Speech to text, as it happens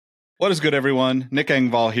What is good, everyone? Nick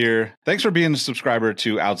Engvall here. Thanks for being a subscriber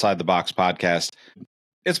to Outside the Box podcast.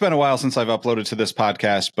 It's been a while since I've uploaded to this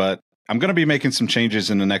podcast, but I'm going to be making some changes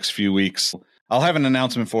in the next few weeks. I'll have an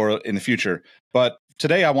announcement for it in the future, but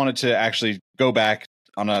today I wanted to actually go back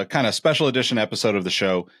on a kind of special edition episode of the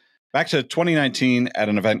show, back to 2019 at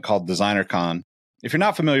an event called DesignerCon. If you're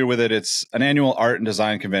not familiar with it, it's an annual art and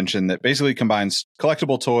design convention that basically combines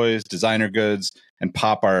collectible toys, designer goods, and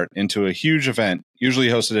pop art into a huge event, usually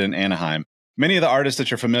hosted in Anaheim. Many of the artists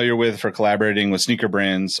that you're familiar with for collaborating with sneaker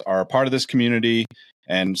brands are a part of this community,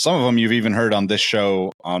 and some of them you've even heard on this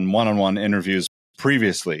show on one-on-one interviews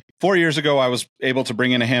previously. 4 years ago, I was able to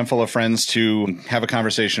bring in a handful of friends to have a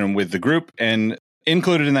conversation with the group, and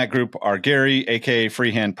included in that group are Gary, aka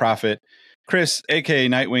Freehand Profit, Chris, aka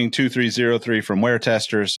Nightwing2303 from Wear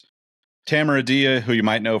Testers, Tamara Dia, who you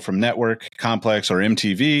might know from Network, Complex, or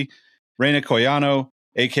MTV, Reina Coyano,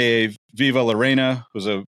 aka Viva La Reina, who's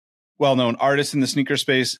a well-known artist in the sneaker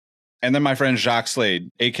space, and then my friend Jacques Slade,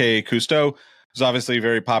 aka Cousteau, who's obviously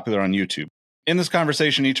very popular on YouTube. In this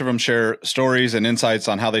conversation, each of them share stories and insights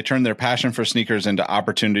on how they turn their passion for sneakers into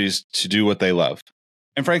opportunities to do what they love.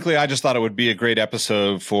 And frankly, I just thought it would be a great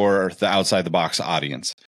episode for the Outside the Box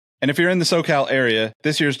audience. And if you're in the SoCal area,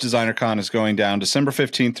 this year's DesignerCon is going down December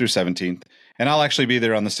 15th through 17th, and I'll actually be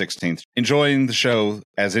there on the 16th, enjoying the show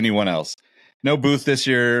as anyone else. No booth this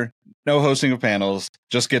year, no hosting of panels,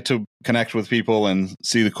 just get to connect with people and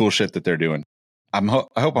see the cool shit that they're doing. I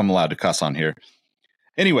hope I'm allowed to cuss on here.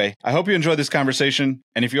 Anyway, I hope you enjoyed this conversation,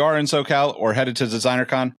 and if you are in SoCal or headed to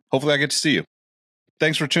DesignerCon, hopefully I get to see you.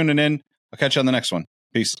 Thanks for tuning in. I'll catch you on the next one.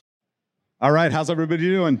 Peace. All right, how's everybody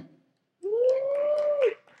doing?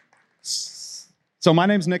 So my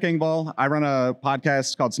name's Nick Engvall. I run a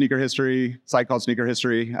podcast called Sneaker History, site called Sneaker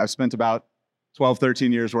History. I've spent about 12,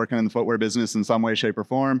 13 years working in the footwear business in some way, shape, or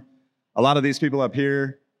form. A lot of these people up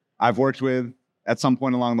here I've worked with at some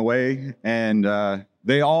point along the way, and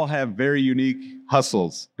they all have very unique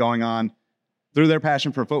hustles going on through their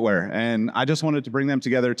passion for footwear. And I just wanted to bring them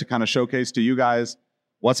together to kind of showcase to you guys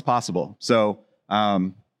what's possible. So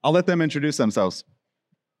I'll let them introduce themselves.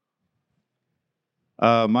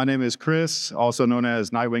 My name is Chris, also known as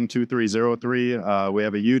Nightwing2303. We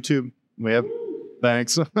have a YouTube.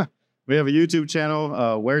 Thanks. We have a YouTube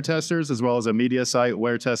channel, Wear Testers, as well as a media site,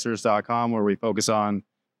 weartesters.com, where we focus on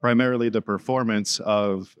primarily the performance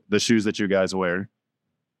of the shoes that you guys wear.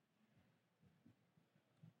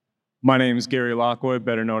 My name is Gary Lockwood,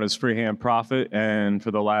 better known as Freehand Profit, and for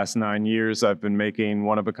the last 9 years, I've been making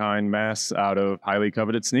one-of-a-kind masks out of highly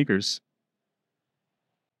coveted sneakers.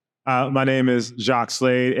 My name is Jacques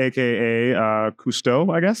Slade, aka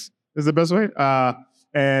Cousteau, I guess is the best way.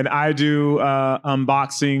 And I do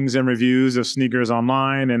unboxings and reviews of sneakers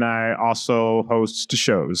online, and I also host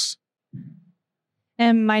shows.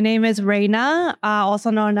 And my name is Reina, also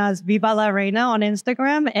known as Viva La Reina on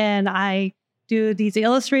Instagram, and I do these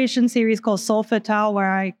illustration series called Soul Fatale, where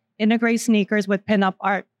I integrate sneakers with pinup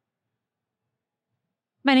art.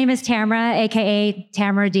 My name is Tamara, aka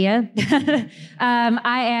Tamara Dia. I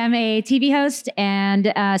am a TV host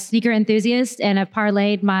and a sneaker enthusiast, and have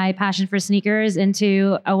parlayed my passion for sneakers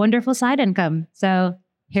into a wonderful side income. So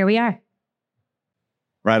here we are.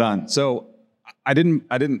 Right on. So I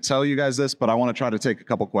didn't tell you guys this, but I want to try to take a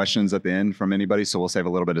couple questions at the end from anybody, so we'll save a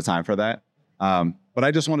little bit of time for that. But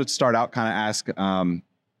I just wanted to start out, kind of ask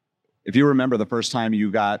if you remember the first time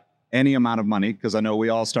you got any amount of money, because I know we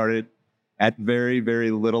all started at very, very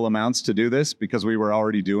little amounts to do this because we were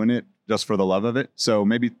already doing it just for the love of it. So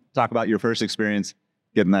maybe talk about your first experience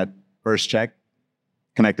getting that first check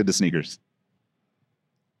connected to sneakers.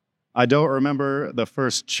 I don't remember the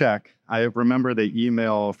first check. I remember the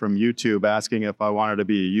email from YouTube asking if I wanted to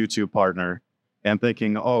be a YouTube partner and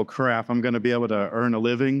thinking, oh crap, I'm going to be able to earn a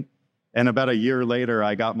living. And about a year later,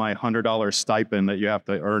 I got my $100 stipend that you have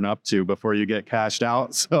to earn up to before you get cashed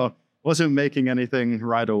out. So wasn't making anything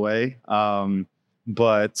right away.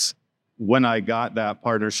 But when I got that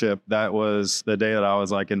partnership, that was the day that I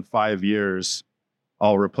was like, in 5 years,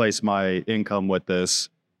 I'll replace my income with this.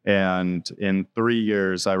 And in 3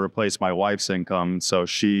 years, I replaced my wife's income. So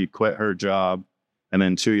she quit her job. And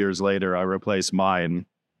then 2 years later, I replaced mine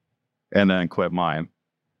and then quit mine.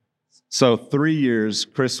 So 3 years,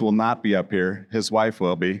 Chris will not be up here. His wife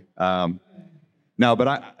will be. No,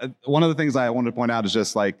 but one of the things I wanted to point out is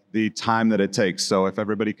just like the time that it takes. So if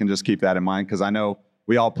everybody can just keep that in mind, because I know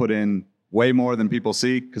we all put in way more than people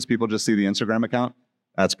see, because people just see the Instagram account.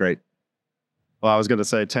 That's great. Well, I was going to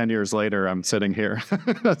say 10 years later, I'm sitting here.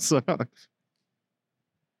 So.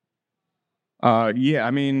 Yeah,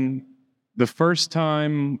 I mean, the first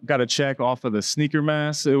time got a check off of the sneaker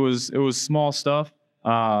mask, it was small stuff.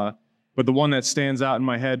 But the one that stands out in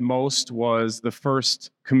my head most was the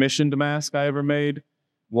first commissioned mask I ever made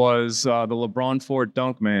was the LeBron 4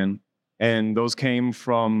 Dunkman. And those came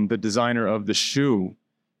from the designer of the shoe.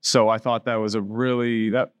 So I thought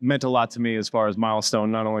that meant a lot to me as far as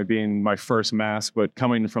milestone, not only being my first mask, but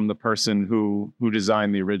coming from the person who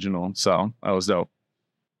designed the original. So that was dope.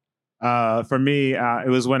 For me, it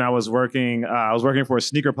was when I was working for a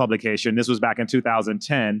sneaker publication. This was back in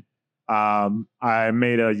 2010. I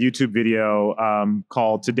made a YouTube video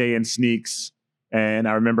called Today in Sneaks. And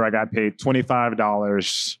I remember I got paid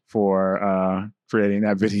 $25 for creating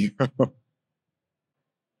that video.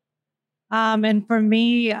 And for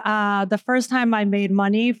me, the first time I made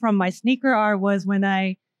money from my sneaker art was when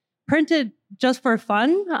I printed just for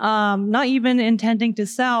fun, not even intending to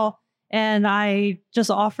sell. And I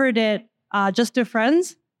just offered it just to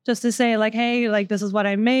friends, just to say like, hey, like this is what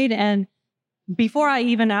I made. And before I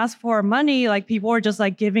even asked for money, like people were just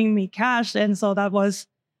like giving me cash. And so that was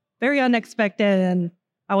very unexpected. And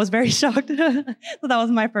I was very shocked. So that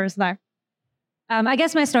was my first time. I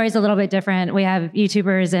guess my story is a little bit different. We have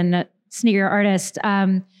YouTubers and sneaker artists.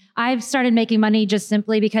 I've started making money just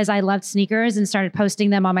simply because I loved sneakers and started posting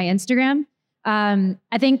them on my Instagram.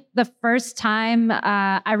 I think the first time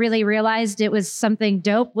I really realized it was something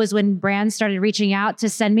dope was when brands started reaching out to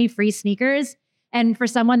send me free sneakers. And for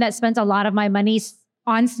someone that spent a lot of my money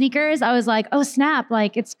on sneakers, I was like, oh snap,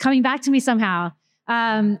 like it's coming back to me somehow.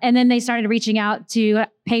 And then they started reaching out to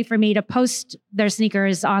pay for me to post their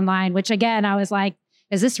sneakers online, which again, I was like,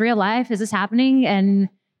 is this real life? Is this happening? And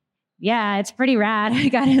yeah, it's pretty rad, I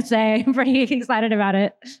gotta say. I'm pretty excited about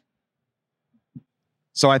it.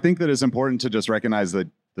 So I think that it's important to just recognize the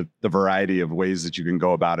variety of ways that you can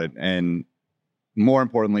go about it. And more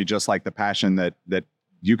importantly, just like the passion that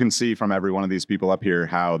you can see from every one of these people up here,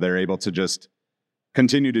 how they're able to just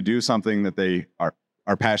continue to do something that they are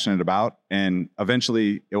passionate about. And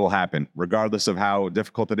eventually it will happen, regardless of how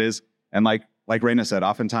difficult it is. And like Raina said,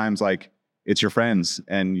 oftentimes like it's your friends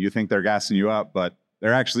and you think they're gassing you up, but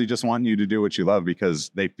they're actually just wanting you to do what you love because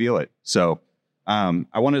they feel it. So I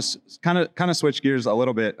want to kind of switch gears a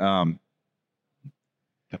little bit. I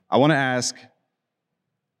want to ask,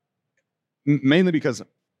 mainly because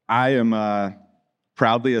I am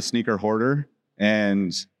proudly a sneaker hoarder,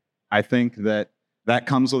 and I think that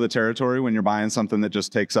comes with the territory when you're buying something that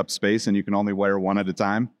just takes up space and you can only wear one at a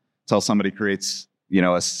time until somebody creates, a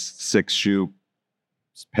 6-shoe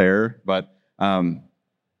pair. But how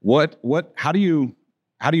do you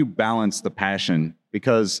balance the passion?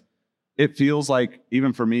 Because it feels like,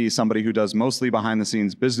 even for me, somebody who does mostly behind the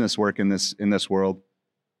scenes business work in this world,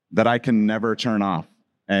 that I can never turn off.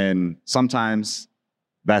 And sometimes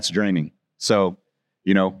that's draining. So,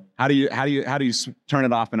 how do you turn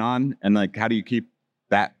it off and on? And like, how do you keep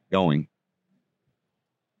that going?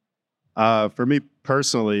 For me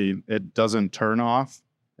personally, it doesn't turn off.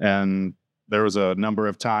 And there was a number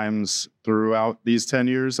of times throughout these 10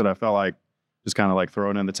 years that I felt like just kind of like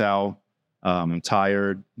throwing in the towel. I'm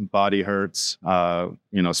tired, body hurts,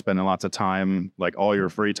 spending lots of time, like all your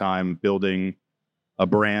free time building a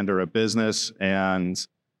brand or a business, and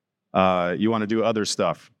you want to do other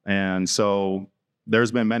stuff. And so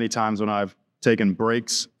there's been many times when I've taken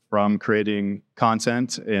breaks from creating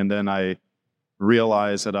content, and then I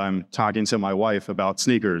realize that I'm talking to my wife about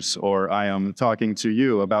sneakers, or I am talking to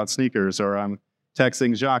you about sneakers, or I'm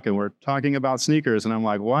texting Jacques and we're talking about sneakers. And I'm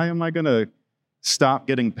like, why am I going to stop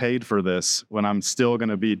getting paid for this when I'm still going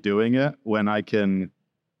to be doing it, when I can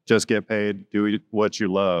just get paid, do what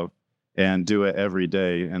you love, and do it every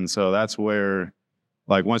day? And so that's where,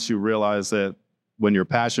 like, once you realize that when your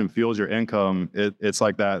passion fuels your income, it's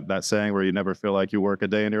like that saying where you never feel like you work a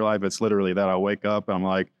day in your life. It's literally that. I wake up and I'm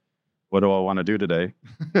like, what do I want to do today?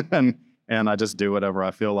 and I just do whatever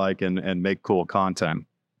I feel like and make cool content.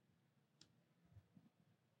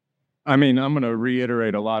 I mean, I'm going to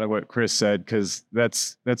reiterate a lot of what Chris said, because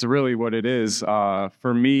that's really what it is.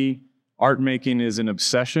 For me, art making is an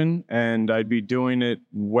obsession, and I'd be doing it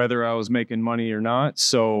whether I was making money or not.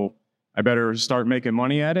 So I better start making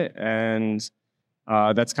money at it. And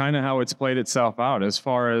that's kind of how it's played itself out. As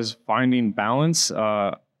far as finding balance,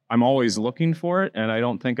 I'm always looking for it, and I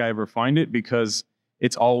don't think I ever find it, because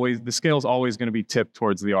the scale's always going to be tipped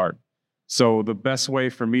towards the art. So the best way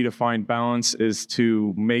for me to find balance is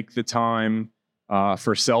to make the time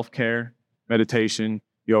for self-care, meditation,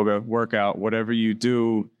 yoga, workout, whatever you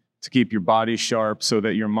do to keep your body sharp so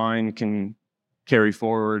that your mind can carry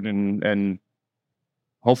forward and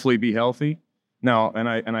hopefully be healthy. Now,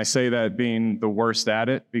 and I say that being the worst at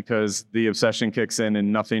it, because the obsession kicks in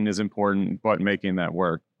and nothing is important but making that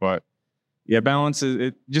work. But yeah, balance is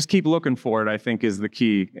it. Just keep looking for it, I think, is the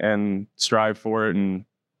key, and strive for it, and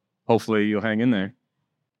hopefully you'll hang in there.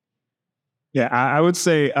 Yeah, I would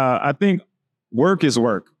say I think work is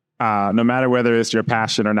work, no matter whether it's your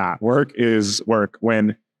passion or not. Work is work.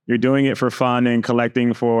 When you're doing it for fun and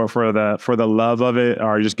collecting for the love of it,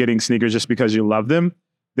 or just getting sneakers just because you love them,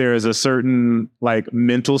 there is a certain like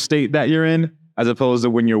mental state that you're in, as opposed to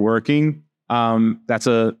when you're working. That's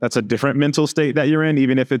a different mental state that you're in,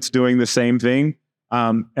 even if it's doing the same thing.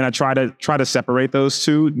 And I try to separate those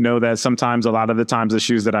two. Know that sometimes, a lot of the times, the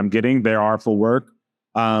shoes that I'm getting, they are for work,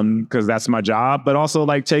 because that's my job. But also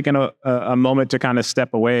like taking a moment to kind of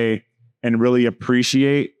step away and really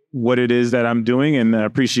appreciate what it is that I'm doing, and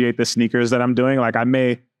appreciate the sneakers that I'm doing. Like, I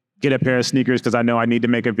may get a pair of sneakers because I know I need to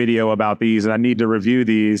make a video about these and I need to review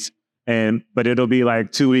these. But it'll be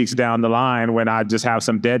like 2 weeks down the line when I just have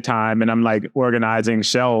some dead time and I'm like organizing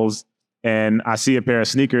shelves and I see a pair of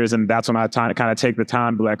sneakers, and that's when I kind of take the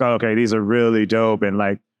time to be like, oh, okay, these are really dope, and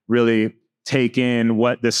like really take in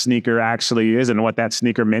what the sneaker actually is and what that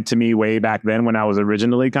sneaker meant to me way back then when I was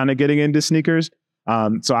originally kind of getting into sneakers.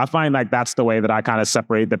 So I find like that's the way that I kind of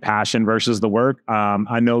separate the passion versus the work.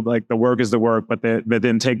 I know like the work is the work, but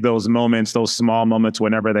then take those moments, those small moments,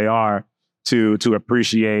 whenever they are, to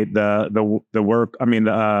appreciate the work. I mean,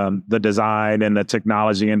 the design and the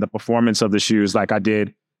technology and the performance of the shoes, like I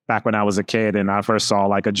did back when I was a kid and I first saw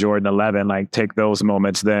like a Jordan 11. Like, take those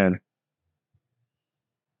moments then.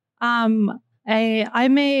 I'm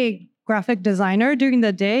a graphic designer during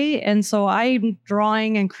the day, and so I'm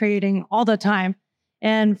drawing and creating all the time.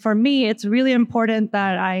 And for me, it's really important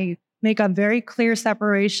that I make a very clear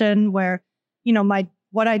separation where,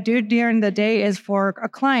 what I do during the day is for a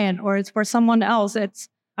client or it's for someone else.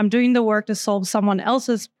 I'm doing the work to solve someone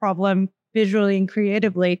else's problem visually and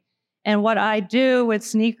creatively. And what I do with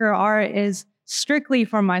sneaker art is strictly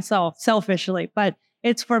for myself, selfishly, but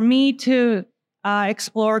it's for me to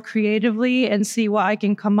explore creatively and see what I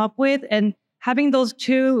can come up with. And having those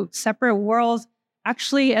two separate worlds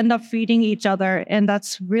actually end up feeding each other. And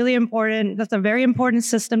that's really important. That's a very important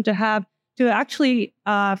system to have to actually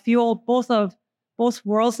fuel both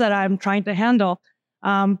worlds that I'm trying to handle.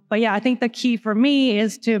 But yeah, I think the key for me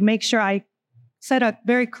is to make sure I set a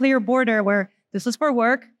very clear border where this is for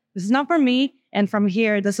work, this is not for me, and from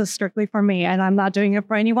here, this is strictly for me. And I'm not doing it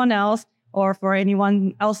for anyone else or for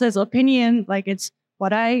anyone else's opinion. Like, it's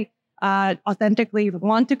what I authentically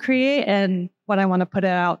want to create and what I want to put it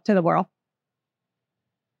out to the world.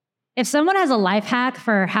 If someone has a life hack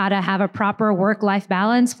for how to have a proper work-life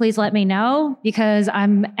balance, please let me know, because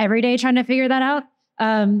I'm every day trying to figure that out.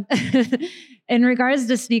 In regards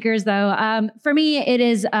to sneakers, though, for me, it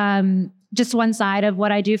is just one side of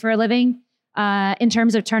what I do for a living. In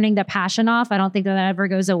terms of turning the passion off, I don't think that ever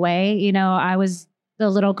goes away. I was the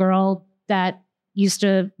little girl that used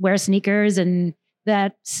to wear sneakers, and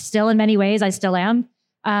that still in many ways I still am.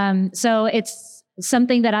 So it's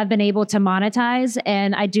something that I've been able to monetize.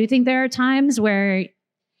 And I do think there are times where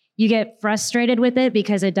you get frustrated with it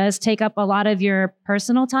because it does take up a lot of your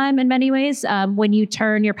personal time in many ways. When you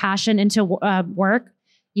turn your passion into work,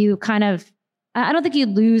 you kind of, I don't think you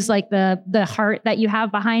lose like the heart that you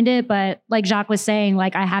have behind it, but like Jacques was saying,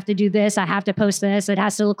 like, I have to do this, I have to post this, it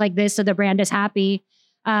has to look like this so the brand is happy.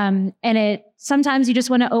 And sometimes you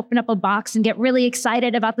just want to open up a box and get really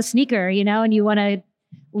excited about the sneaker, and you want to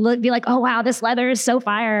be like, oh wow, this leather is so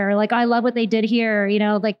fire, or like, I love what they did here,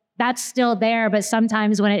 like that's still there. But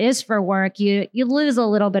sometimes when it is for work, you lose a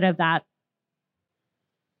little bit of that.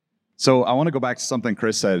 So I want to go back to something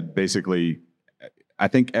Chris said. Basically, I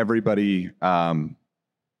think everybody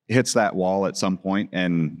hits that wall at some point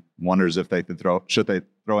and wonders if they should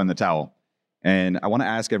throw in the towel. And I want to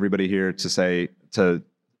ask everybody here to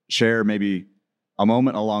share maybe a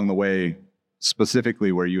moment along the way,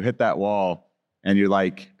 specifically where you hit that wall and you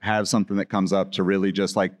like have something that comes up to really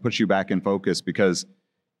just like push you back in focus, because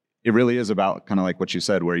it really is about kind of like what you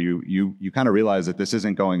said, where you kind of realize that this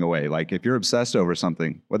isn't going away. Like, if you're obsessed over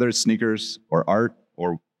something, whether it's sneakers or art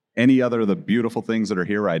or any other of the beautiful things that are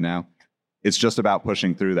here right now, it's just about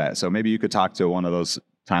pushing through that. So maybe you could talk to one of those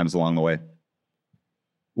times along the way.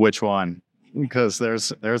 Which one? Because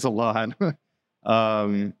there's a lot.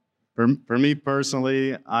 For me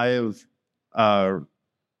personally, I've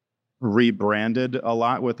rebranded a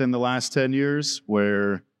lot within the last 10 years,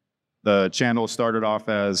 where the channel started off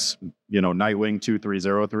as, Nightwing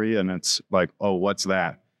 2303, and it's like, oh, what's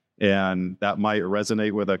that? And that might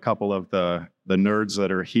resonate with a couple of the nerds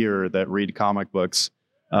that are here that read comic books.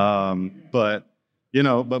 But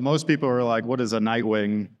most people are like, what is a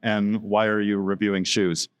Nightwing and why are you reviewing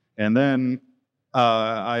shoes? And then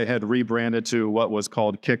I had rebranded to what was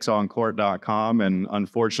called kicksoncourt.com, and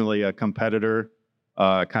unfortunately a competitor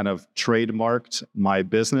kind of trademarked my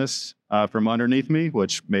business from underneath me,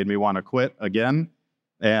 which made me want to quit again.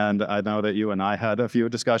 And I know that you and I had a few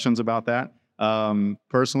discussions about that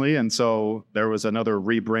personally. And so there was another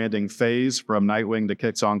rebranding phase from Nightwing to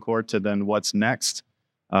Kicks on Court to then what's next.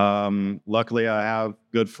 Luckily, I have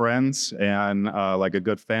good friends and like a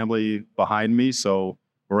good family behind me. So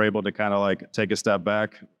we're able to kind of like take a step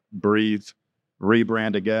back, breathe,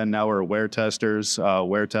 rebrand again. Now we're Wear Testers.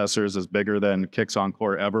 Wear Testers is bigger than Kicks on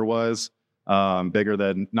Court ever was, bigger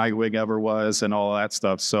than Nightwing ever was, and all that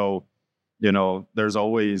stuff. So, you know, there's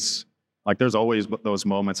always those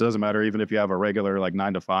moments. It doesn't matter even if you have a regular like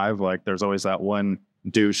 9 to 5. Like there's always that one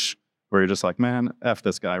douche where you're just like, man, F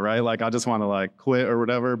this guy, right? Like I just want to like quit or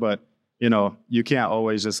whatever. But you know, you can't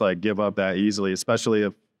always just like give up that easily, especially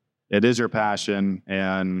if it is your passion.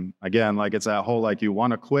 And again, like it's that whole like you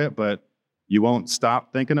want to quit, but you won't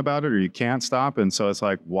stop thinking about it, or you can't stop. And so it's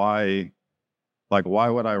like, why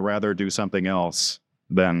would I rather do something else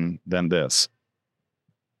than this?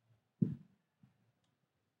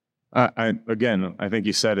 I think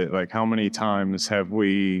you said it. Like, how many times have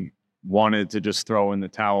we wanted to just throw in the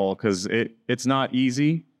towel? Because it's not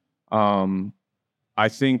easy. I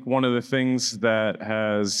think one of the things that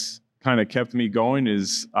has kind of kept me going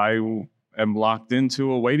is I am locked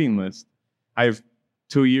into a waiting list. I have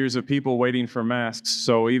 2 years of people waiting for masks.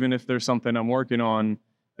 So even if there's something I'm working on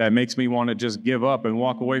that makes me want to just give up and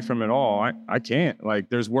walk away from it all, I can't. Like,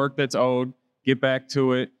 there's work that's owed, get back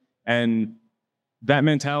to it. And that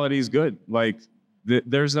mentality is good. Like,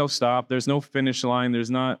 there's no stop. There's no finish line.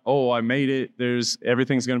 There's not, oh, I made it.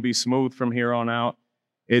 Everything's going to be smooth from here on out.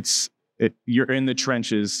 You're in the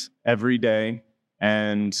trenches every day.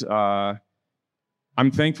 And I'm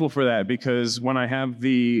thankful for that, because when I have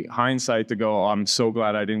the hindsight to go, oh, I'm so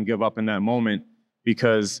glad I didn't give up in that moment,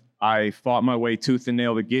 because I fought my way tooth and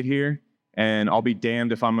nail to get here. And I'll be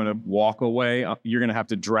damned if I'm going to walk away. You're going to have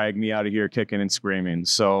to drag me out of here kicking and screaming.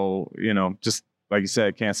 So, you know, just like you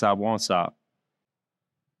said, can't stop, won't stop.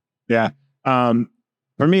 Yeah.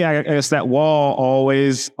 For me, I guess that wall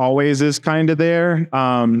always is kind of there.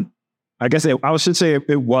 I guess I should say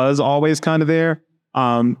it was always kind of there.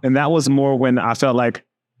 And that was more when I felt like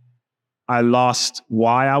I lost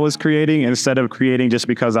why I was creating. Instead of creating just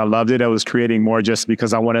because I loved it, I was creating more just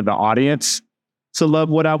because I wanted the audience to love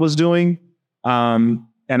what I was doing. And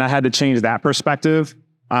I had to change that perspective.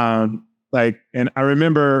 And I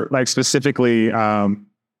remember like specifically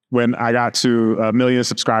when I got to 1 million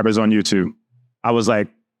subscribers on YouTube, I was like,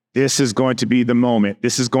 this is going to be the moment.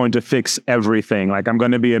 This is going to fix everything. Like I'm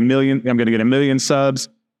going to get 1 million subs.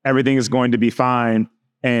 Everything is going to be fine.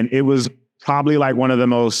 And it was probably like one of the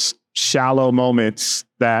most shallow moments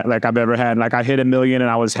that like I've ever had. Like I hit 1 million and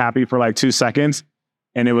I was happy for like 2 seconds.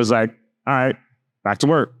 And it was like, all right, back to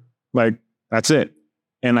work. Like, that's it.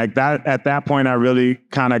 And like that, at that point, I really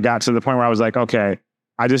kind of got to the point where I was like, okay,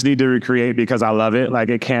 I just need to recreate because I love it. Like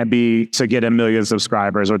it can't be to get 1 million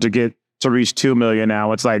subscribers or to reach 2 million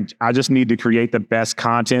now. It's like, I just need to create the best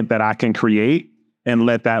content that I can create and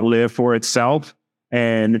let that live for itself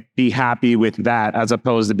and be happy with that, as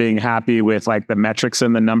opposed to being happy with like the metrics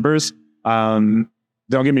and the numbers. Don't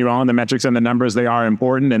get me wrong, the metrics and the numbers, they are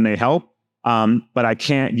important and they help. But I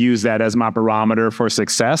can't use that as my barometer for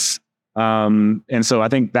success. And so I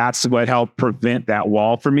think that's what helped prevent that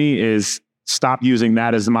wall for me, is stop using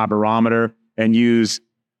that as my barometer and use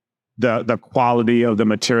the quality of the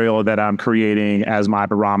material that I'm creating as my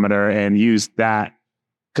barometer, and use that,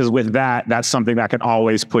 because with that, that's something that I can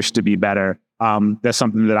always push to be better. That's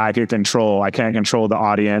something that I can control. I can't control the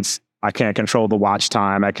audience. I can't control the watch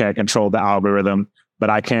time. I can't control the algorithm,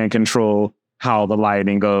 but I can control how the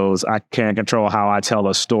lighting goes. I can't control how I tell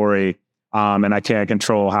a story. And I can't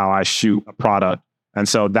control how I shoot a product. And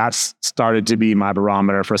so that's started to be my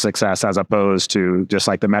barometer for success, as opposed to just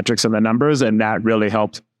like the metrics and the numbers. And that really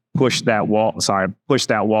helped push that wall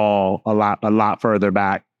a lot further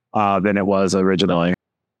back than it was originally.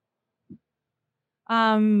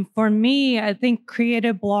 For me, I think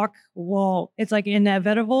creative block, it's like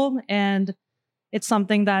inevitable, and it's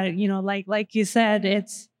something that, you know, like you said,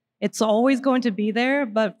 it's always going to be there.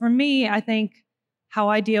 But for me, I think how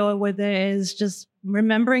I deal with it is just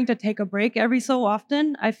remembering to take a break every so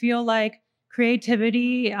often. I feel like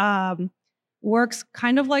creativity works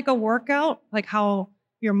kind of like a workout, like how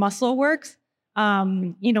your muscle works.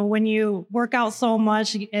 You know, when you work out so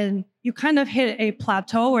much and you kind of hit a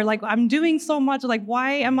plateau, or like, I'm doing so much, like,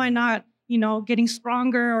 why am I not, you know, getting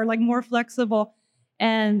stronger or like more flexible?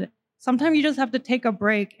 And sometimes you just have to take a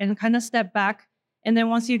break and kind of step back And then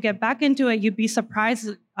once you get back into it, you'd be surprised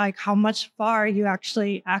like how much far you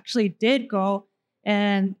actually did go.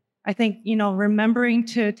 And I think, remembering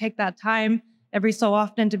to take that time every so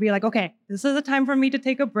often to be like, okay, this is a time for me to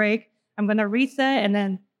take a break. I'm going to reset, and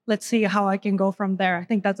then let's see how I can go from there. I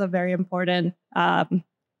think that's a very important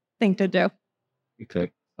thing to do.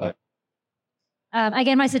 Okay.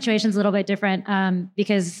 Again, my situation's a little bit different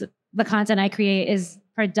because the content I create is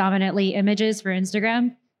predominantly images for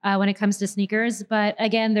Instagram when it comes to sneakers. But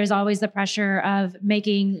again, there's always the pressure of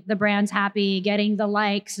making the brands happy, getting the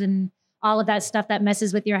likes and all of that stuff that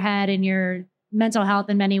messes with your head and your mental health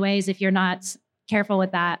in many ways if you're not careful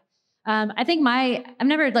with that. I think I've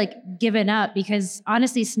never given up because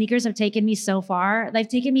honestly, sneakers have taken me so far. They've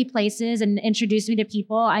taken me places and introduced me to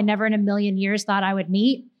people I never in a million years thought I would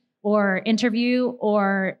meet or interview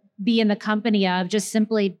or be in the company of, just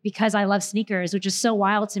simply because I love sneakers, which is so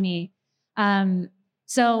wild to me.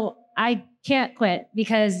 So I can't quit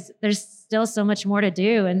because there's still so much more to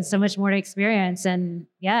do and so much more to experience. And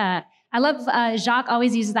yeah, I love, Jacques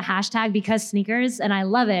always uses the hashtag because sneakers. And I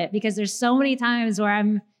love it because there's so many times where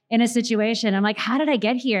I'm in a situation, I'm like, how did I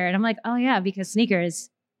get here? And I'm like, oh yeah, because sneakers.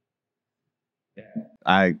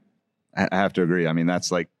 I have to agree. I mean,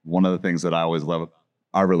 that's like one of the things that I always love about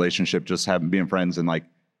our relationship, just being friends, and like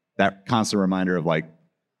that constant reminder of like,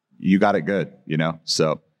 you got it good,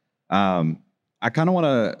 So I kind of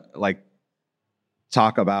want to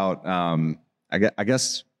talk about, I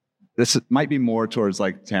guess this might be more towards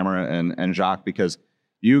like Tamara and Jacques, because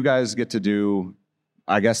you guys get to do,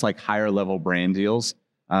 I guess, like higher level brand deals.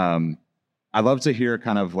 I'd love to hear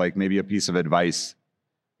kind of like maybe a piece of advice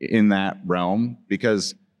in that realm,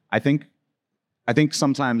 because I think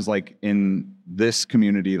sometimes like in this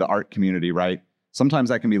community, the art community, right? Sometimes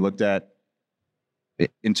that can be looked at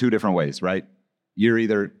in two different ways, right? You're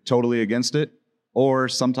either totally against it, or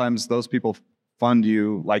sometimes those people fund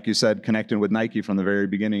you, like you said, connecting with Nike from the very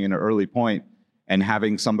beginning in an early point, and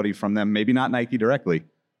having somebody from them, maybe not Nike directly,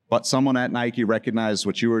 but someone at Nike recognized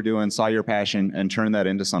what you were doing, saw your passion, and turned that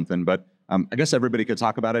into something. But I guess everybody could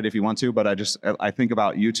talk about it if you want to, but I think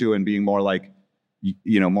about you two and being more like,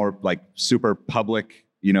 more like super public,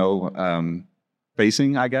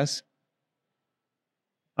 facing, I guess.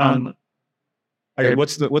 Okay,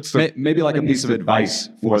 what's the maybe like a piece of advice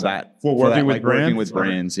for that, for working with brands? Working with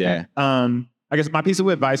brands, yeah. I guess my piece of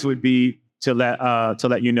advice would be to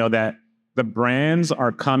let you know that the brands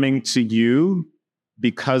are coming to you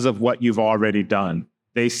because of what you've already done.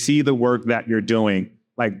 They see the work that you're doing.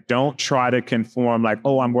 Like, don't try to conform like,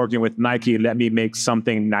 oh, I'm working with Nike, let me make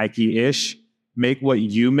something Nike-ish. Make what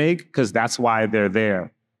you make, because that's why they're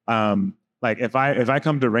there. Like if I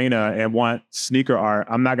come to Raina and want sneaker art,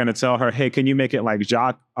 I'm not gonna tell her, hey, can you make it like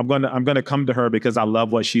Jacques? I'm gonna come to her because I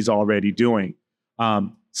love what she's already doing.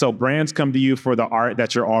 So brands come to you for the art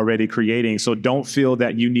that you're already creating. So don't feel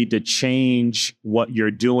that you need to change what you're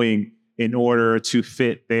doing in order to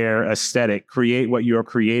fit their aesthetic. Create what you're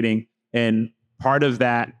creating. And part of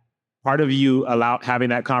you having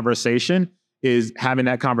that conversation is having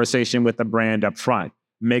that conversation with the brand up front,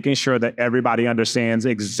 making sure that everybody understands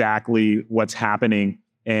exactly what's happening.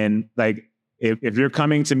 And like, if you're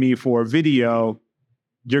coming to me for a video,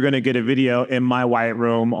 you're going to get a video in my white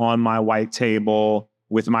room on my white table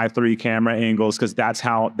with my 3 camera angles, because that's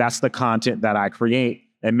the content that I create.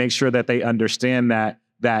 And make sure that they understand that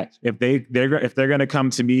if they're going to come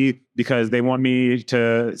to me because they want me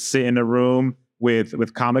to sit in a room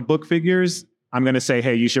with comic book figures, I'm going to say,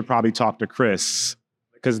 hey, you should probably talk to Chris,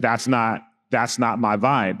 because that's not my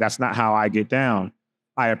vibe. That's not how I get down.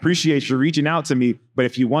 I appreciate you reaching out to me, but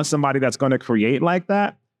if you want somebody that's going to create like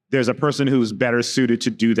that, there's a person who's better suited to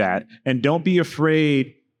do that. And don't be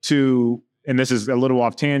afraid to, and this is a little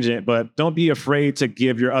off tangent, but don't be afraid to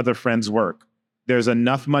give your other friends work. There's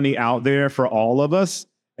enough money out there for all of us.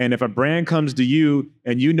 And if a brand comes to you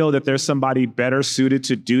and you know that there's somebody better suited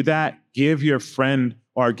to do that, give your friend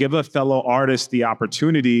or give a fellow artist the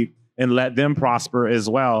opportunity and let them prosper as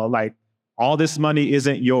well. Like, all this money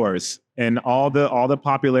isn't yours, and all the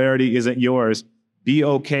popularity isn't yours. Be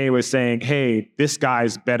okay with saying, hey, this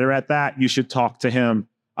guy's better at that. You should talk to him.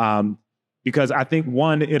 Because I think,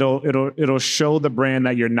 one, it'll show the brand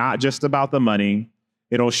that you're not just about the money.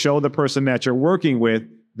 It'll show the person that you're working with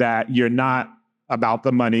that you're not about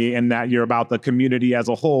the money and that you're about the community as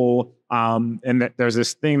a whole. And that there's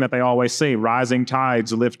this thing that they always say, rising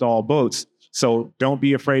tides lift all boats. So don't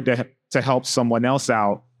be afraid to help someone else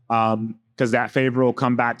out, because that favor will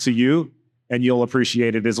come back to you and you'll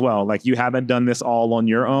appreciate it as well. Like, you haven't done this all on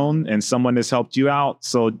your own and someone has helped you out.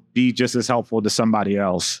 So be just as helpful to somebody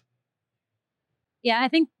else. Yeah, I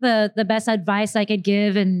think the best advice I could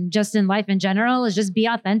give, and just in life in general, is just be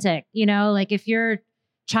authentic. Like if you're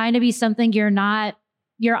trying to be something you're not,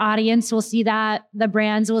 your audience will see that, the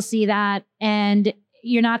brands will see that, and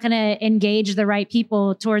you're not going to engage the right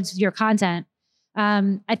people towards your content.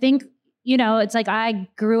 I think, it's like I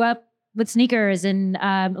grew up with sneakers, and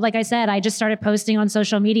like I said, I just started posting on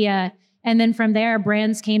social media. And then from there,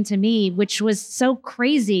 brands came to me, which was so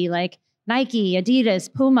crazy, like Nike,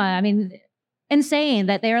 Adidas, Puma. I mean, insane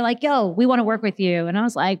that they were like, yo, we want to work with you. And I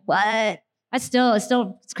was like, what? It's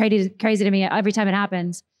crazy to me every time it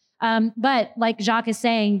happens. But like Jacques is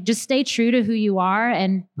saying, just stay true to who you are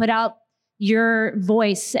and put out your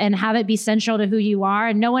voice and have it be central to who you are.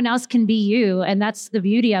 And no one else can be you. And that's the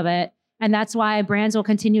beauty of it. And that's why brands will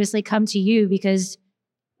continuously come to you, because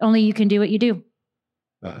only you can do what you do.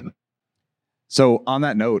 So on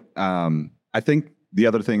that note, I think the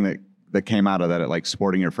other thing that came out of that, like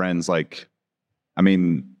supporting your friends, like, I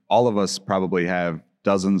mean, all of us probably have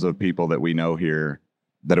dozens of people that we know here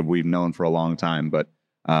that we've known for a long time. But,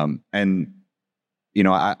 and,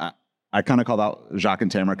 I kind of called out Jacques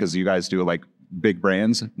and Tamara because you guys do like big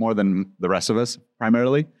brands more than the rest of us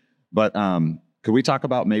primarily. But could we talk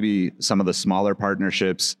about maybe some of the smaller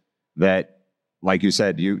partnerships that, like you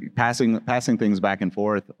said, you passing things back and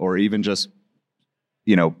forth, or even just,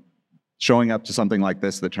 showing up to something like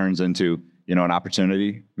this that turns into, an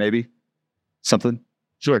opportunity, maybe something?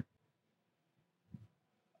 Sure.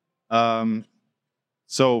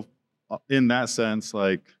 So in that sense,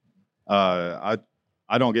 like, I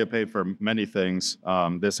don't get paid for many things,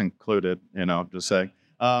 this included, just saying.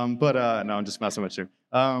 No, I'm just messing with you.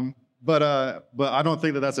 But I don't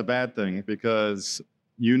think that that's a bad thing, because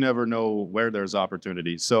you never know where there's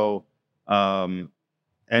opportunity. So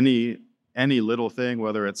any little thing,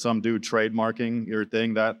 whether it's some dude trademarking your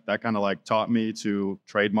thing, that kind of like taught me to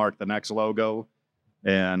trademark the next logo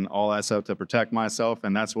and all that stuff to protect myself.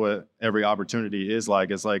 And that's what every opportunity is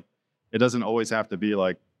like. It's like, it doesn't always have to be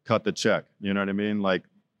like cut the check. You know what I mean? Like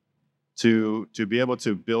to be able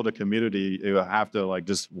to build a community, you have to like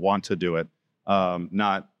just want to do it.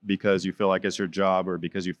 Not because you feel like it's your job or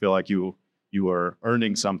because you feel like you are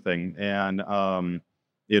earning something. And,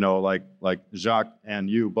 like Jacques and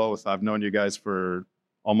you both, I've known you guys for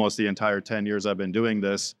almost the entire 10 years I've been doing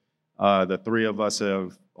this. The three of us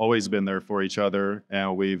have always been there for each other,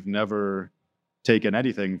 and we've never taken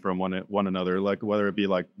anything from one another, like whether it be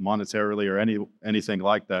like monetarily or anything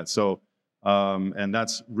like that. So, and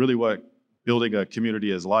that's really what building a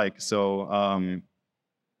community is like. So,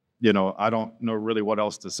 I don't know really what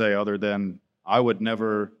else to say other than I would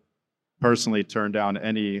never personally turn down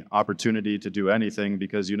any opportunity to do anything,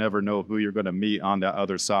 because you never know who you're going to meet on that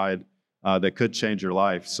other side that could change your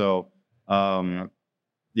life. So,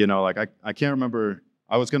 like I can't remember.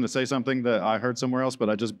 I was going to say something that I heard somewhere else, but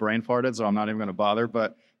I just brain farted, so I'm not even going to bother.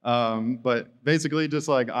 But basically, just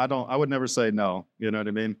like I would never say no. You know what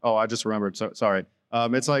I mean? Oh, I just remembered. Sorry.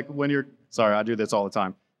 It's like when you're sorry. I do this all the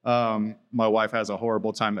time. My wife has a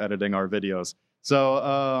horrible time editing our videos.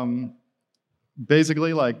 So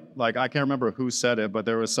basically, like I can't remember who said it, but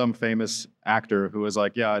there was some famous actor who was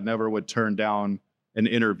like, yeah, I never would turn down an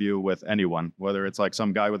interview with anyone, whether it's like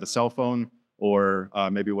some guy with a cell phone or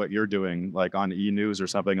maybe what you're doing, like on E-News or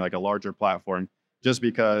something, like a larger platform, just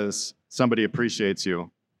because somebody appreciates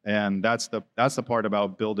you. And that's the part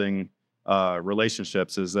about building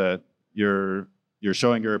relationships, is that you're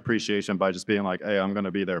showing your appreciation by just being like, hey, I'm going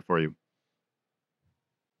to be there for you.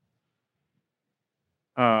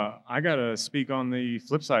 I got to speak on the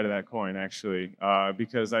flip side of that coin, actually,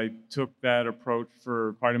 because I took that approach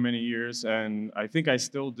for quite a many years, and I think I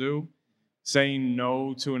still do. Saying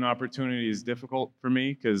no to an opportunity is difficult for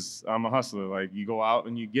me because I'm a hustler. Like, you go out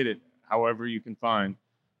and you get it however you can find.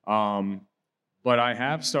 But I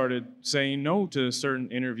have started saying no to certain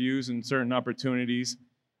interviews and certain opportunities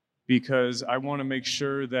because I want to make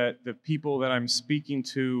sure that the people that I'm speaking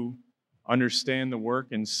to understand the work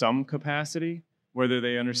in some capacity, whether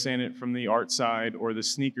they understand it from the art side or the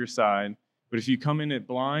sneaker side. But if you come in it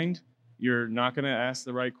blind, you're not going to ask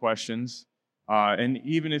the right questions. And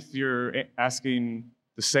even if you're asking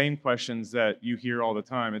the same questions that you hear all the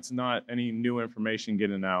time, it's not any new information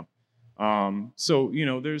getting out. So,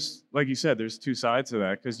 there's, like you said, there's two sides to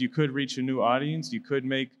that, because you could reach a new audience. You could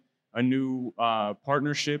make a new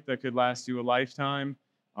partnership that could last you a lifetime.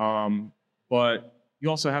 But you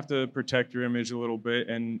also have to protect your image a little bit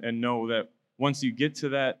and know that once you get to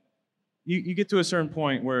that, you get to a certain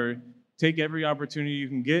point where take every opportunity you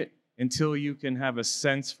can get until you can have a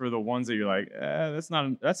sense for the ones that you're like,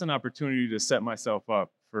 that's an opportunity to set myself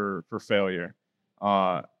up for failure.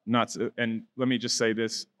 And let me just say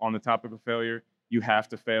this on the topic of failure. you have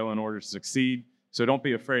to fail in order to succeed. So don't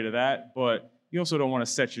be afraid of that, but you also don't want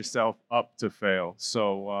to set yourself up to fail.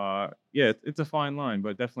 So yeah, it's a fine line,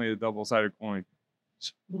 but definitely a double-sided coin.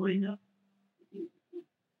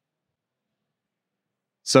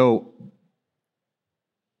 So,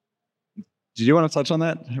 did you want to touch on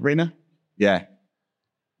that, Reina? Yeah.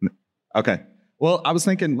 Okay. Well, I was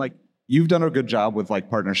thinking, like, you've done a good job with like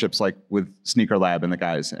partnerships, like with Sneaker Lab and the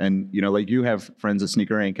guys, and you know, like you have friends at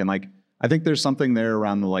Sneaker Inc. and like I think there's something there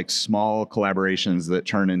around the like small collaborations that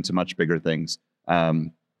turn into much bigger things. I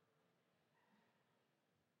don't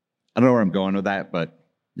know where I'm going with that, but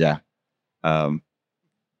yeah.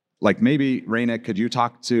 Like maybe Reina, could you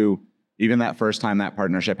talk to even that first time that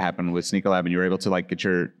partnership happened with Sneaker Lab and you were able to like get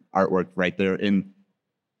your artwork right there in,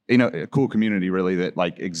 you know, a cool community really that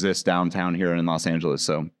like exists downtown here in Los Angeles.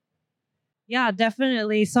 So Yeah,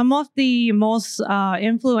 definitely. Some of the most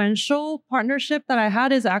influential partnership that I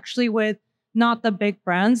had is actually with not the big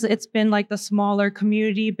brands. It's been like the smaller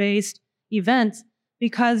community-based events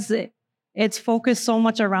because it's focused so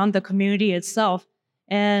much around the community itself.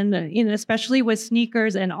 And you know, especially with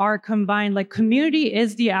sneakers and art combined, like community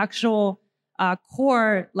is the actual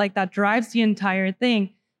core, like that drives the entire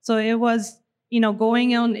thing. So it was, you know,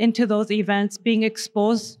 going on into those events, being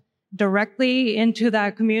exposed directly into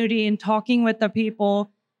that community and talking with the people,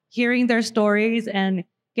 hearing their stories and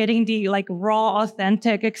getting the like raw,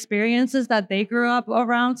 authentic experiences that they grew up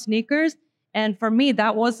around sneakers. And for me,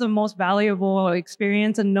 that was the most valuable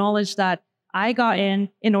experience and knowledge that I got in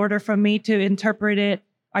order for me to interpret it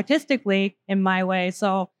artistically in my way.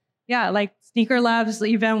 So yeah, like Sneaker Labs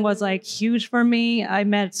event was like huge for me. I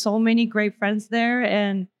met so many great friends there.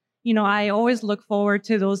 And, you know, I always look forward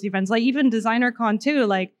to those events, like even Designer Con too.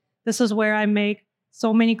 Like this is where I make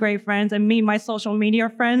so many great friends and meet my social media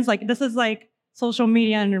friends. Like this is like social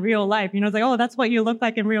media in real life. You know, it's like, oh, that's what you look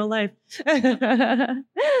like in real life.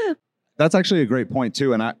 that's actually a great point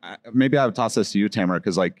too. And I maybe I would toss this to you, Tamara,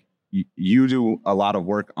 because like you do a lot of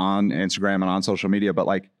work on Instagram and on social media, but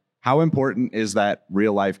like how important is that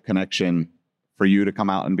real life connection for you to come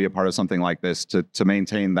out and be a part of something like this to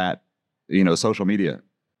maintain that, you know, social media?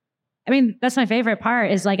 I mean, that's my favorite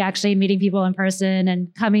part is like actually meeting people in person and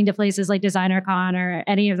coming to places like Designer Con or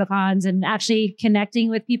any of the cons and actually connecting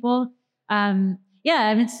with people. Yeah,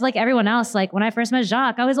 and it's like everyone else. Like when I first met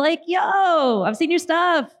Jacques, I was like, yo, I've seen your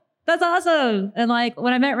stuff. That's awesome. And like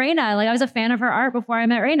when I met Reina, like I was a fan of her art before I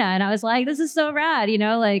met Reina. And I was like, this is so rad, you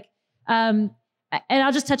know, like, and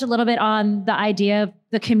I'll just touch a little bit on the idea of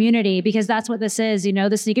the community, because that's what this is. You know,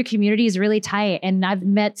 the sneaker community is really tight. And I've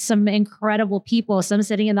met some incredible people, some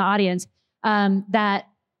sitting in the audience, that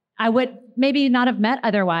I would maybe not have met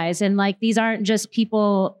otherwise. And like, these aren't just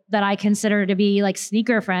people that I consider to be like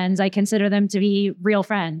sneaker friends. I consider them to be real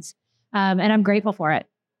friends. And I'm grateful for it.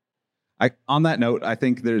 On that note, I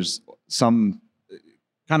think there's some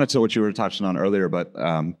kind of to what you were touching on earlier, but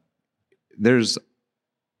there's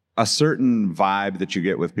a certain vibe that you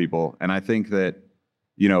get with people. And I think that,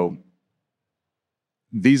 you know,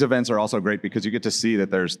 these events are also great because you get to see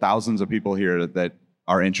that there's thousands of people here that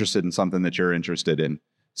are interested in something that you're interested in.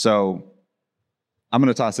 So I'm going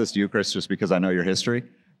to toss this to you, Chris, just because I know your history.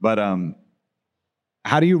 But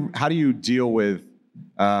how do you deal with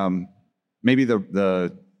maybe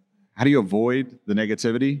how do you avoid the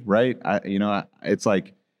negativity, right? It's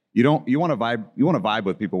like you want to vibe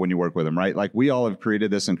with people when you work with them, right? Like we all have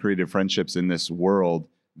created friendships in this world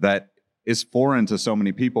that is foreign to so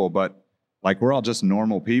many people, but like we're all just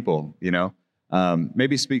normal people, you know?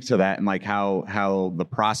 Maybe speak to that and like how the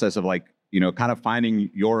process of like, you know, kind of finding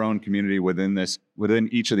your own community within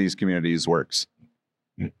each of these communities works.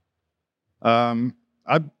 I've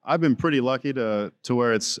been pretty lucky to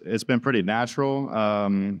where it's been pretty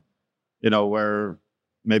natural. You know, where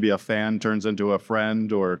maybe a fan turns into a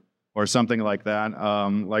friend or something like that.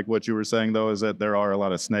 Like what you were saying though, is that there are a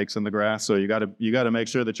lot of snakes in the grass. So you gotta make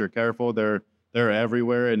sure that you're careful. They're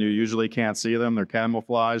everywhere and you usually can't see them. They're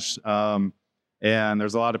camouflaged. And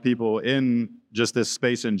there's a lot of people in just this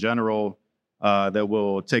space in general that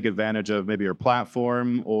will take advantage of maybe your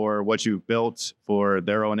platform or what you've built for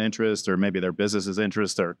their own interest or maybe their business's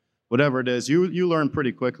interest or whatever it is. You learn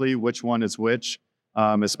pretty quickly which one is which.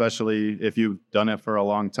 Especially if you've done it for a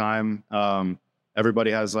long time.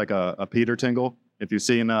 Everybody has like a Peter tingle. If you've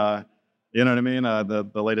seen, you know what I mean?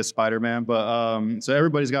 The latest Spider-Man. But so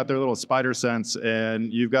everybody's got their little spider sense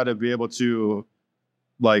and you've got to be able to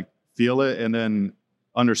like feel it and then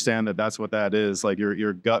understand that that's what that is. Like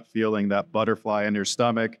your gut feeling, that butterfly in your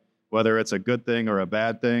stomach, whether it's a good thing or a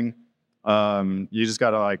bad thing. You just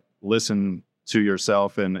got to like listen to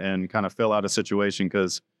yourself and kind of fill out a situation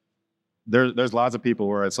because there's lots of people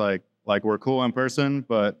where it's like Like we're cool in person,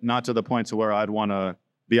 but not to the point to where I'd want to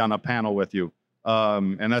be on a panel with you.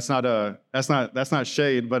 And that's not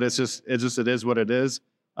shade, but it is what it is.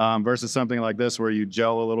 Versus something like this where you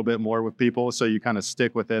gel a little bit more with people, so you kind of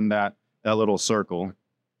stick within that little circle.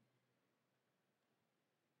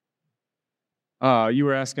 You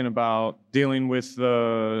were asking about dealing with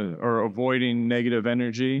or avoiding negative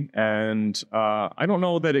energy, and I don't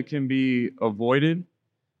know that it can be avoided,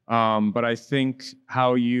 but I think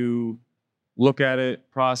how you look at it,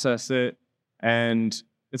 process it, and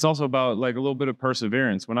it's also about like a little bit of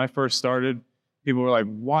perseverance. When I first started, people were like,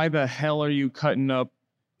 "Why the hell are you cutting up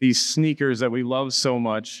these sneakers that we love so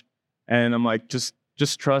much?" And I'm like, just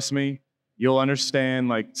trust me. You'll understand,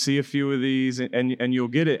 like, see a few of these and you'll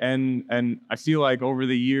get it. And I feel like over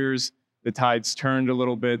the years, the tide's turned a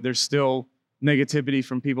little bit. There's still negativity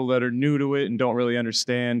from people that are new to it and don't really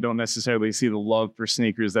understand, don't necessarily see the love for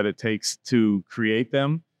sneakers that it takes to create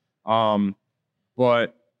them.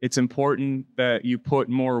 But it's important that you put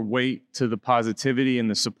more weight to the positivity and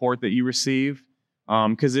the support that you receive.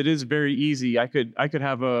 Because it is very easy. I could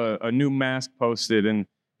have a new mask posted and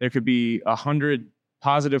there could be 100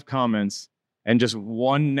 positive comments and just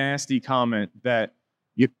one nasty comment that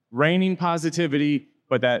raining positivity,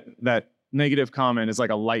 but that negative comment is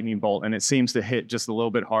like a lightning bolt and it seems to hit just a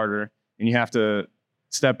little bit harder. And you have to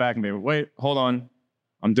step back and be, wait, hold on.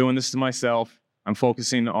 I'm doing this to myself. I'm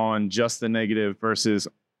focusing on just the negative versus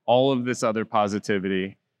all of this other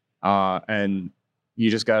positivity. And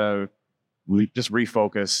you just got to just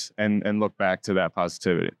refocus and look back to that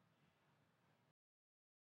positivity.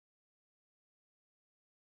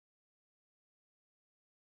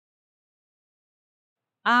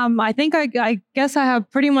 I think I guess I have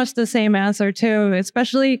pretty much the same answer too.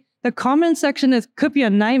 Especially the comment section could be a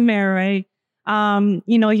nightmare, right?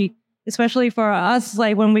 Especially for us,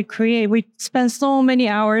 like when we create, we spend so many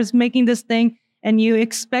hours making this thing, and you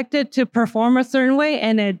expect it to perform a certain way,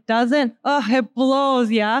 and it doesn't. Oh, it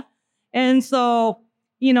blows, yeah. And so,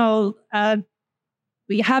 having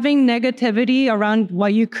negativity around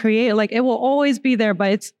what you create, like it will always be there.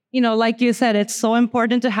 But it's, like you said, it's so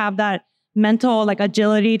important to have that mental like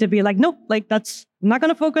agility to be like, nope, like I'm not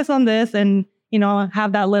going to focus on this, and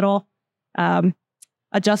have that little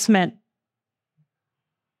adjustment.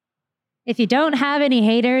 If you don't have any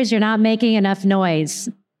haters, you're not making enough noise.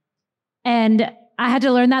 And I had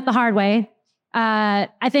to learn that the hard way.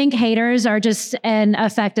 I think haters are just an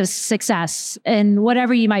effect of success in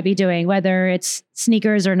whatever you might be doing, whether it's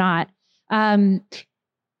sneakers or not.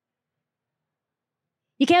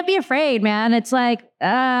 You can't be afraid, man. It's like,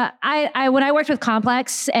 I when I worked with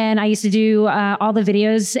Complex and I used to do all the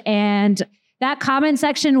videos, and that comment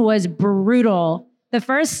section was brutal. The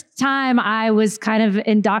first time I was kind of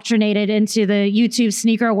indoctrinated into the YouTube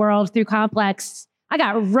sneaker world through Complex, I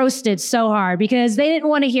got roasted so hard because they didn't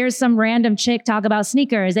want to hear some random chick talk about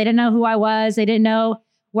sneakers. They didn't know who I was. They didn't know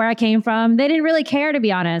where I came from. They didn't really care, to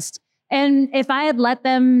be honest. And if I had let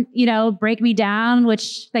them, break me down,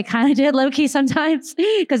 which they kind of did low-key sometimes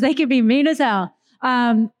because they could be mean as hell.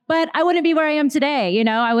 But I wouldn't be where I am today.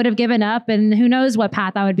 I would have given up and who knows what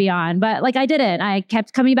path I would be on. But like I didn't. I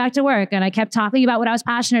kept coming back to work and I kept talking about what I was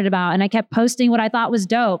passionate about and I kept posting what I thought was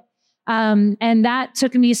dope. And that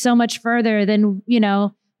took me so much further than,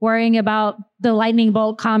 worrying about the lightning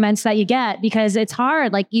bolt comments that you get, because it's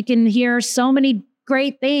hard. Like you can hear so many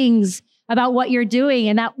great things about what you're doing.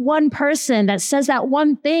 And that one person that says that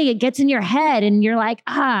one thing, it gets in your head and you're like,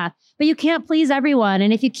 but you can't please everyone.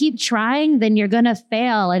 And if you keep trying, then you're going to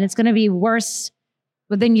fail and it's going to be worse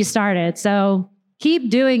than you started. So keep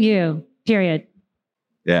doing you, period.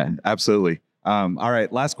 Yeah, absolutely. All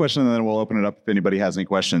right. Last question, and then we'll open it up if anybody has any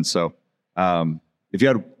questions. So if you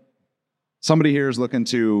had somebody here is looking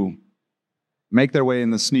to make their way in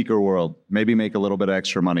the sneaker world, maybe make a little bit of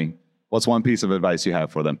extra money, what's one piece of advice you have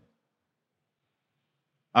for them?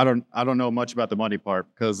 I don't know much about the money part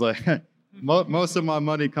because like most of my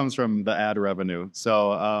money comes from the ad revenue.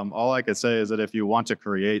 So all I could say is that if you want to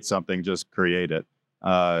create something, just create it.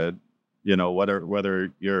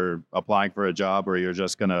 Whether you're applying for a job or you're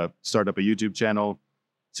just gonna start up a YouTube channel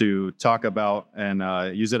to talk about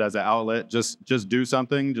and use it as an outlet, just do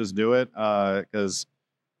something, just do it, because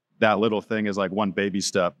that little thing is like one baby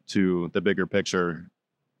step to the bigger picture.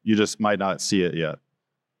 You just might not see it yet.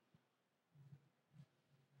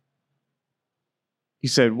 You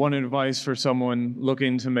said one advice for someone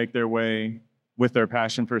looking to make their way with their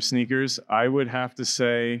passion for sneakers. I would have to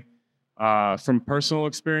say, from personal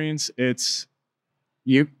experience, it's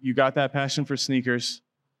you got that passion for sneakers.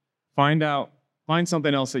 Find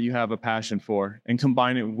something else that you have a passion for and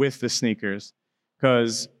combine it with the sneakers.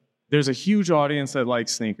 Because there's a huge audience that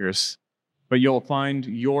likes sneakers, but you'll find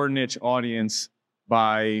your niche audience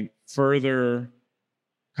by further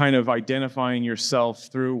kind of identifying yourself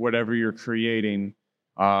through whatever you're creating.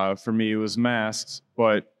 For me, it was masks,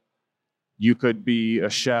 but you could be a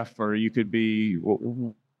chef, or you could be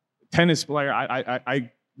tennis player.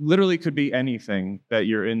 I literally could be anything that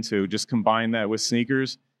you're into. Just combine that with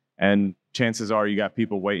sneakers, and chances are you got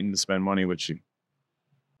people waiting to spend money with you.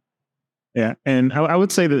 Yeah, and I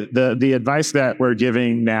would say that the advice that we're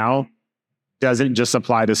giving now doesn't just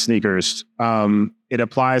apply to sneakers. It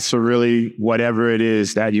applies to really whatever it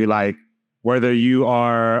is that you like, whether you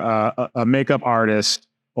are a makeup artist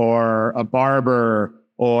or a barber,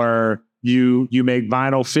 or you make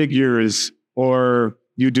vinyl figures, or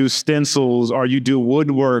you do stencils, or you do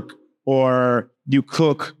woodwork, or you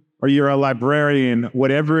cook, or you're a librarian.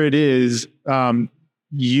 Whatever it is,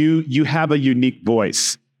 you have a unique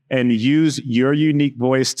voice, and use your unique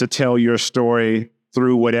voice to tell your story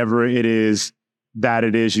through whatever it is that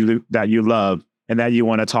you love and that you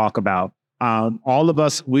want to talk about. All of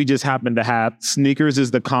us, we just happen to have sneakers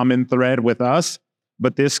is the common thread with us,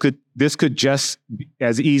 but this could just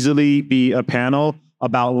as easily be a panel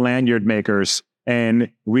about lanyard makers,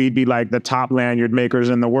 and we'd be like the top lanyard makers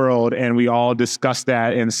in the world, and we all discuss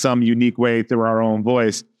that in some unique way through our own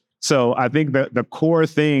voice. So I think that the core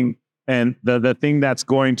thing, and the thing that's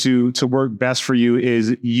going to work best for you,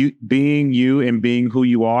 is you being you and being who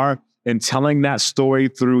you are, and telling that story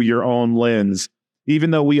through your own lens. Even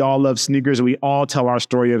though we all love sneakers, we all tell our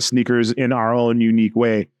story of sneakers in our own unique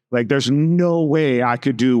way. Like, there's no way I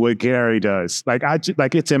could do what Gary does. Like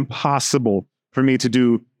it's impossible for me to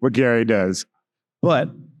do what Gary does. But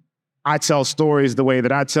I tell stories the way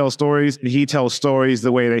that I tell stories, and he tells stories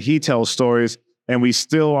the way that he tells stories, and we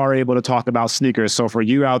still are able to talk about sneakers. So for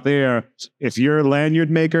you out there, if you're a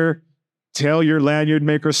lanyard maker, tell your lanyard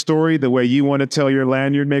maker story the way you want to tell your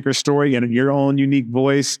lanyard maker story in your own unique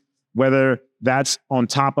voice, whether that's on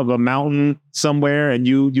top of a mountain somewhere and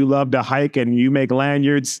you love to hike and you make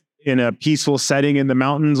lanyards in a peaceful setting in the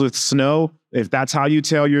mountains with snow. If that's how you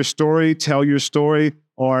tell your story, tell your story.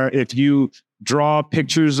 Or if you draw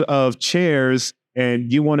pictures of chairs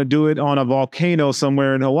and you want to do it on a volcano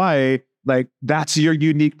somewhere in Hawaii, like, that's your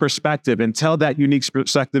unique perspective, and tell that unique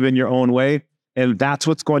perspective in your own way. And that's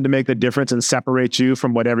what's going to make the difference and separate you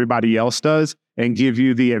from what everybody else does, and give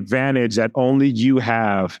you the advantage that only you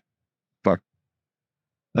have. Fuck.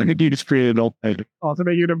 I think you just created an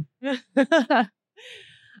ultimate universe.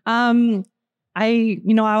 I'll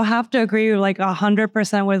have to agree like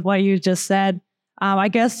 100% with what you just said. I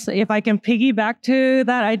guess if I can piggyback to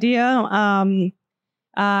that idea,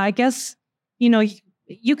 I guess, you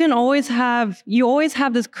always have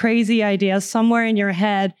this crazy idea somewhere in your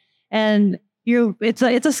head, and it's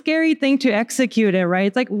a scary thing to execute it, right?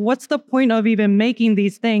 It's like, what's the point of even making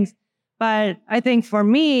these things? But I think for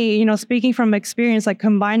me, speaking from experience, like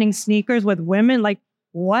combining sneakers with women,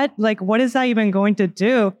 what is that even going to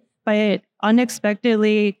do? But it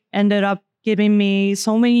unexpectedly ended up giving me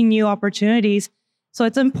so many new opportunities. So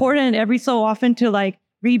it's important every so often to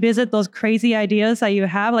revisit those crazy ideas that you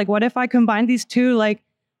have. Like, what if I combine these two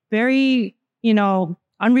very,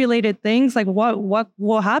 unrelated things? Like, what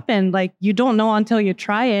will happen? Like, you don't know until you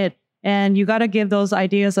try it, and you got to give those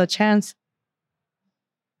ideas a chance.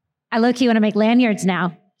 I low-key want to make lanyards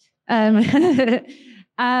now. I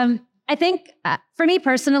think for me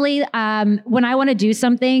personally, when I want to do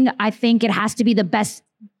something, I think it has to be the best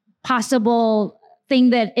possible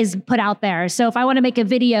thing that is put out there. So if I want to make a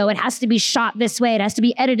video, it has to be shot this way. It has to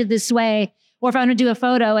be edited this way. Or if I want to do a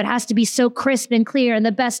photo, it has to be so crisp and clear and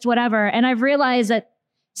the best whatever. And I've realized that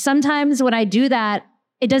sometimes when I do that,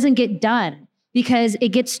 it doesn't get done because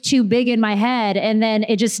it gets too big in my head, and then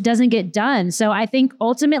it just doesn't get done. So I think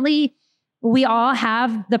ultimately we all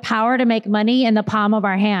have the power to make money in the palm of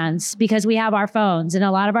our hands because we have our phones, and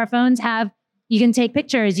a lot of our phones you can take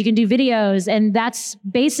pictures, you can do videos. And that's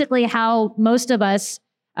basically how most of us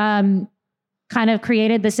kind of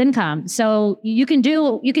created this income. So you can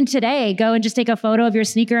today go and just take a photo of your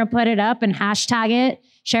sneaker and put it up and hashtag it,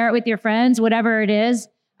 share it with your friends, whatever it is.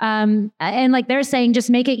 And like they're saying, just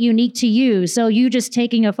make it unique to you. So you just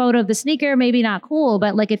taking a photo of the sneaker, maybe not cool,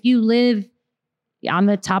 but like if you live on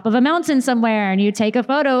the top of a mountain somewhere and you take a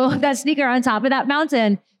photo of that sneaker on top of that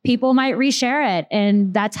mountain, people might reshare it.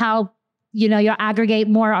 And that's how, you'll aggregate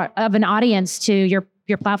more of an audience to your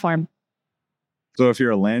platform. So if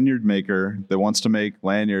you're a lanyard maker that wants to make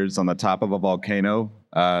lanyards on the top of a volcano,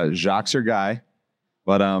 Jacques' your guy.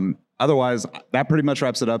 But otherwise, that pretty much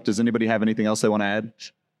wraps it up. Does anybody have anything else they want to add?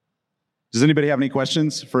 Does anybody have any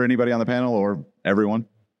questions for anybody on the panel or everyone?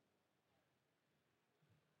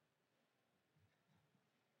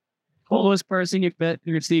 coolest person you've met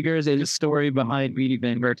through sneakers and the story behind meeting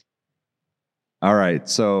them. All right.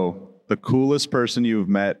 So the coolest person you've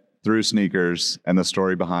met through sneakers and the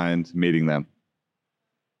story behind meeting them.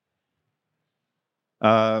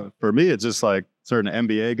 For me, it's just like certain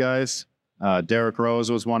NBA guys. Derrick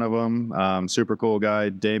Rose was one of them. Super cool guy.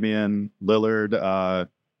 Damian Lillard.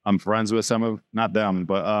 I'm friends with some of, not them,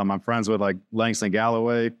 but I'm friends with like Langston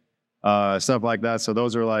Galloway, stuff like that. So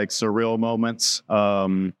those are like surreal moments.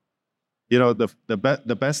 You know,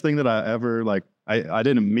 the best thing that I ever, like, I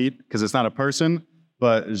didn't meet because it's not a person,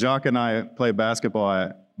 but Jacques and I played basketball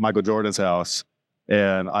at Michael Jordan's house.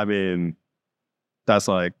 And I mean, that's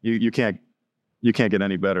like, you can't get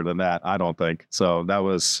any better than that, I don't think. So that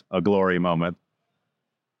was a glory moment.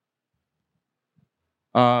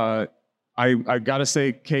 I got to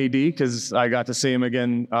say KD because I got to see him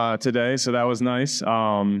again today, so that was nice.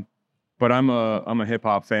 But I'm a hip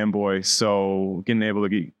hop fanboy, so getting able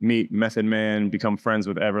to meet Method Man, become friends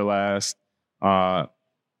with Everlast,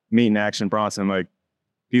 meeting Action Bronson, like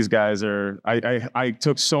these guys are. I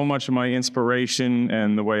took so much of my inspiration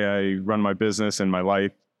and the way I run my business and my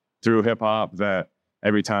life through hip hop that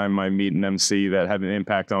every time I meet an MC that had an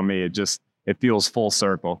impact on me, it feels full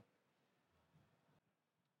circle.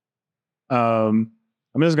 I'm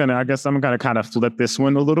gonna kind of flip this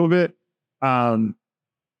one a little bit.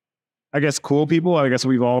 I guess cool people. I guess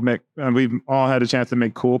we've all had a chance to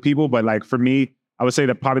meet cool people, but like for me, I would say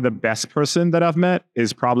that probably the best person that I've met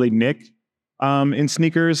is probably Nick in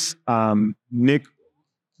sneakers. Nick,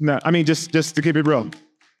 no, I mean just to keep it real,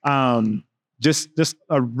 just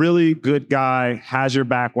a really good guy, has your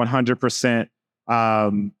back 100%.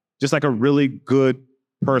 Just like a really good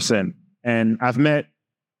person, and I've met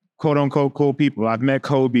quote unquote cool people. I've met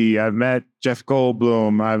Kobe. I've met Jeff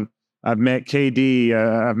Goldblum. I've met KD.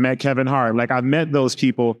 I've met Kevin Hart. Like I've met those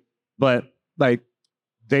people, but like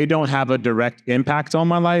they don't have a direct impact on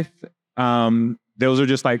my life. Those are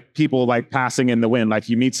just like people like passing in the wind. Like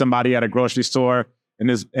you meet somebody at a grocery store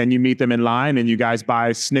and you meet them in line and you guys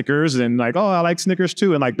buy Snickers and like, oh, I like Snickers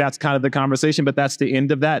too. And like that's kind of the conversation, but that's the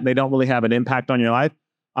end of that. They don't really have an impact on your life.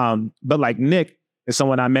 But like Nick is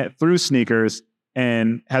someone I met through sneakers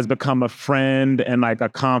and has become a friend and like a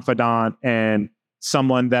confidant and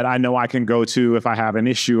someone that I know I can go to if I have an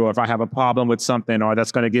issue or if I have a problem with something or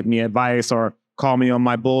that's going to give me advice or call me on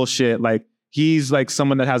my bullshit. Like he's like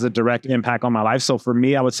someone that has a direct impact on my life. So for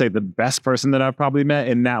me, I would say the best person that I've probably met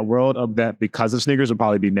in that world of that because of sneakers would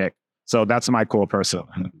probably be Nick. So that's my cool person.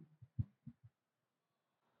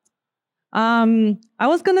 I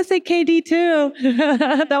was gonna say KD too.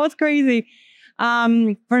 That was crazy.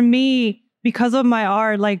 For me, because of my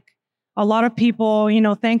art, like a lot of people,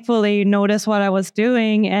 thankfully noticed what I was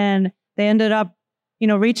doing and they ended up,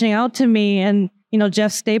 reaching out to me. And,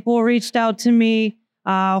 Jeff Staple reached out to me.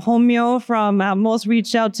 Homeo from Atmos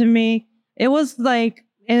reached out to me. It was like,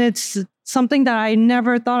 and it's something that I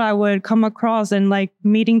never thought I would come across. And like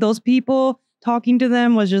meeting those people, talking to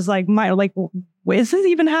them was just like, is this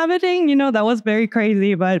even happening? That was very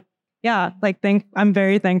crazy. But yeah, I'm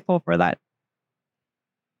very thankful for that.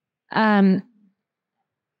 I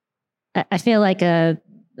feel like a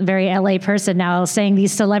very LA person now saying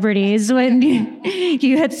these celebrities when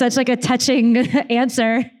you had such like a touching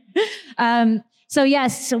answer. So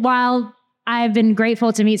yes, while I've been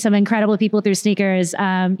grateful to meet some incredible people through sneakers,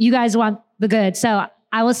 you guys want the good. So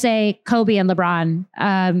I will say Kobe and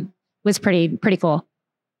LeBron was pretty cool.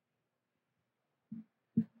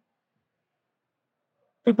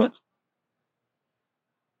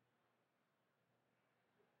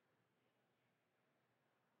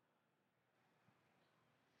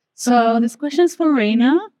 So this question is for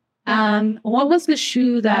Reina. What was the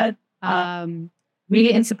shoe that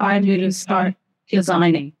really inspired you to start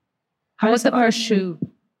designing? How was the first shoe?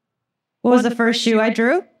 What was the first shoe I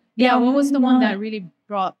drew? Yeah, what was the one that really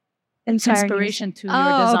brought inspiration to your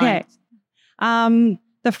design? Okay.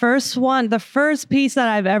 The first piece that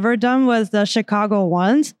I've ever done was the Chicago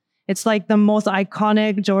ones. It's like the most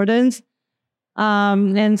iconic Jordans.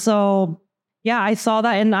 And so, yeah, I saw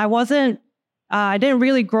that and I didn't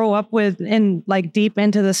really grow up deep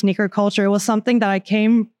into the sneaker culture. It was something that I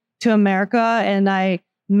came to America and I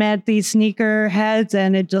met these sneaker heads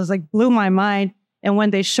and it just like blew my mind. And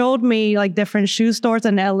when they showed me like different shoe stores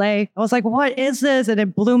in LA, I was like, what is this? And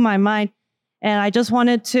it blew my mind. And I just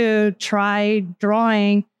wanted to try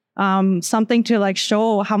drawing something to like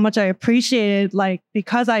show how much I appreciated, like,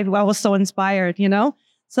 because I was so inspired,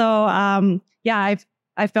 So yeah,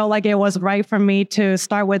 I felt like it was right for me to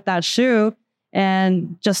start with that shoe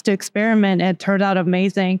and just to experiment. It turned out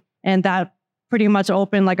amazing. And that pretty much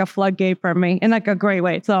opened like a floodgate for me in like a great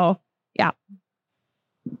way. So yeah.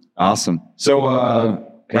 Awesome. So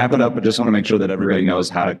wrap it up, but just want to make sure that everybody knows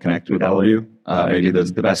how to connect with all of you. Maybe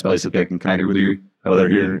the best place that they can connect with you, whether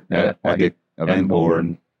here at the event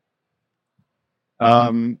or.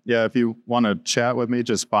 Yeah, if you want to chat with me,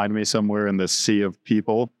 just find me somewhere in this sea of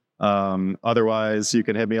people. Otherwise, you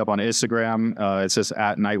can hit me up on Instagram. It's just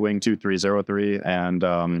at Nightwing2303,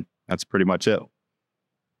 and that's pretty much it.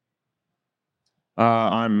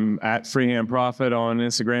 I'm at Freehand Profit on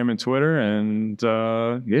Instagram and Twitter, and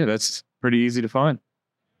yeah, that's pretty easy to find.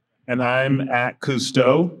 And I'm at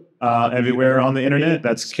Cousteau everywhere on the internet.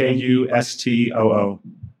 That's Kustoo.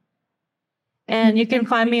 And you can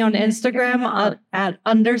find me on Instagram at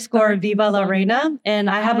 _Viva La Reina. And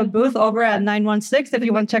I have a booth over at 916 if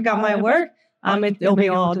you want to check out my work. It'll be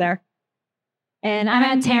all there. And I'm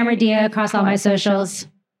at Tamara Dia across all my socials.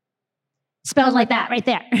 Spelled like that right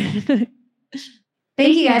there.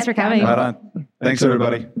 Thank you guys for coming. Right on. Thanks,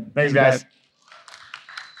 everybody. Thanks, guys.